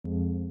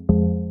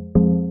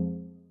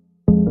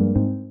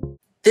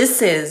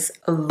This is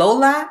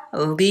Lola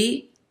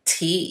Lee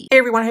T. Hey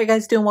everyone, how you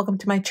guys doing? Welcome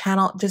to my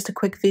channel. Just a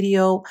quick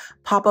video.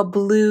 Papa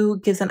Blue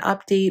gives an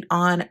update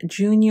on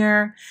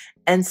Junior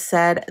and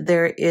said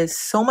there is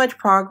so much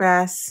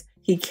progress.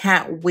 He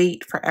can't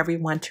wait for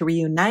everyone to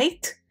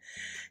reunite.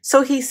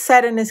 So he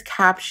said in his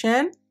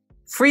caption,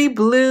 "Free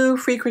Blue,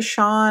 free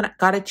Chrisean.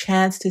 Got a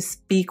chance to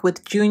speak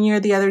with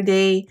Junior the other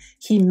day.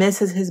 He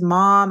misses his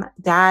mom,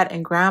 dad,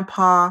 and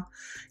grandpa.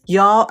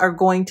 Y'all are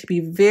going to be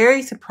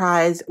very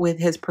surprised with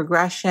his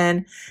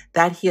progression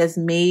that he has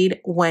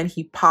made when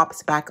he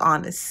pops back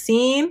on the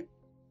scene."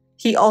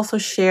 He also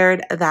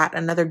shared that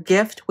another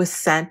gift was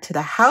sent to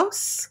the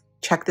house.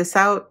 Check this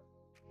out.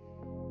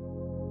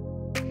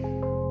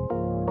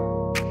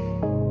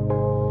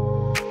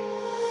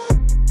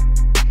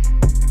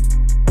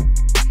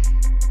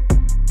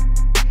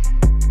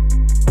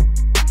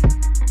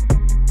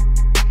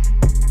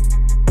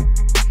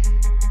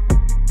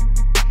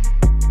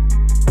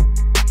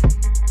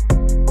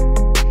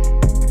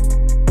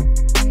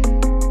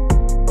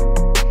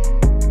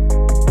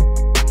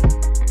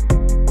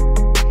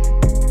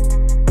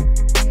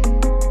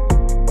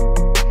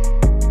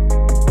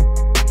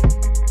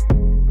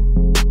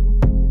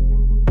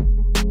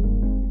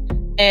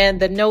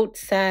 And the note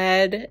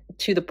said,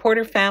 "To the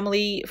Porter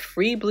family,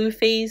 free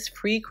BlueFace,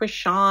 free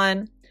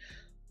Chrisean.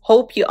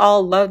 Hope you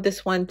all love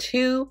this one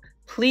too.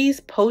 Please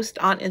post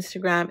on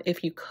Instagram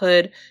if you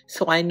could,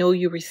 so I know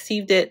you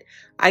received it.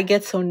 I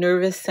get so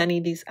nervous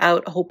sending these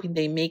out, hoping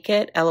they make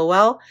it.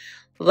 LOL.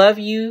 Love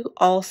you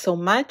all so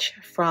much,"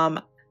 from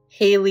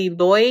Haley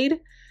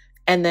Lloyd.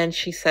 And then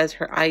she says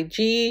her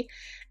IG.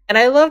 And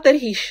I love that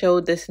he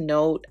showed this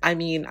note. I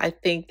mean, I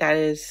think that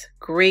is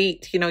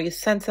great. You know, you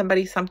send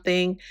somebody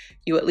something,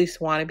 you at least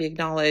want to be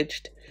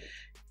acknowledged,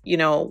 you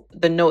know,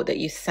 the note that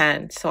you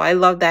sent. So I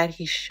love that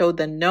he showed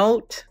the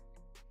note.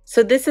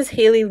 So this is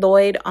Haley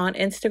Lloyd on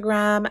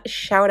Instagram.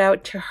 Shout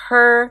out to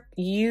her.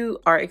 You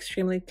are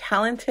extremely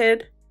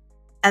talented.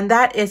 And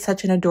that is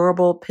such an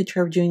adorable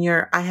picture of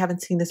Junior. I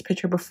haven't seen this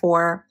picture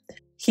before.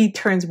 He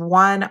turns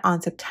 1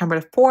 on September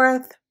the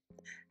 4th.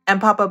 And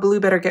Papa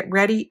Blue better get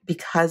ready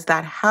because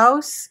that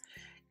house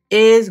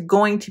is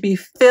going to be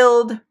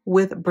filled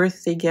with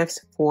birthday gifts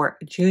for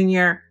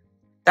Junior.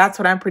 That's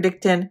what I'm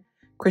predicting.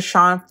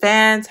 Chrisean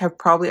fans have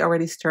probably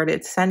already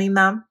started sending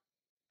them.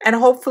 And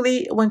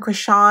hopefully when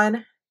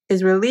Chrisean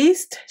is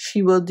released,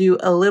 she will do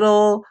a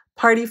little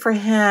party for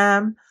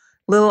him,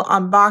 little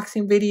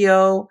unboxing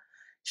video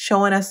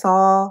showing us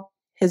all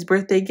his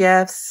birthday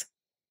gifts.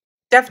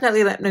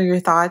 Definitely let me know your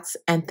thoughts,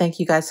 and thank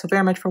you guys so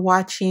very much for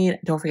watching.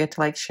 Don't forget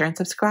to like, share, and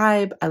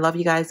subscribe. I love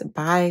you guys.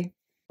 Bye.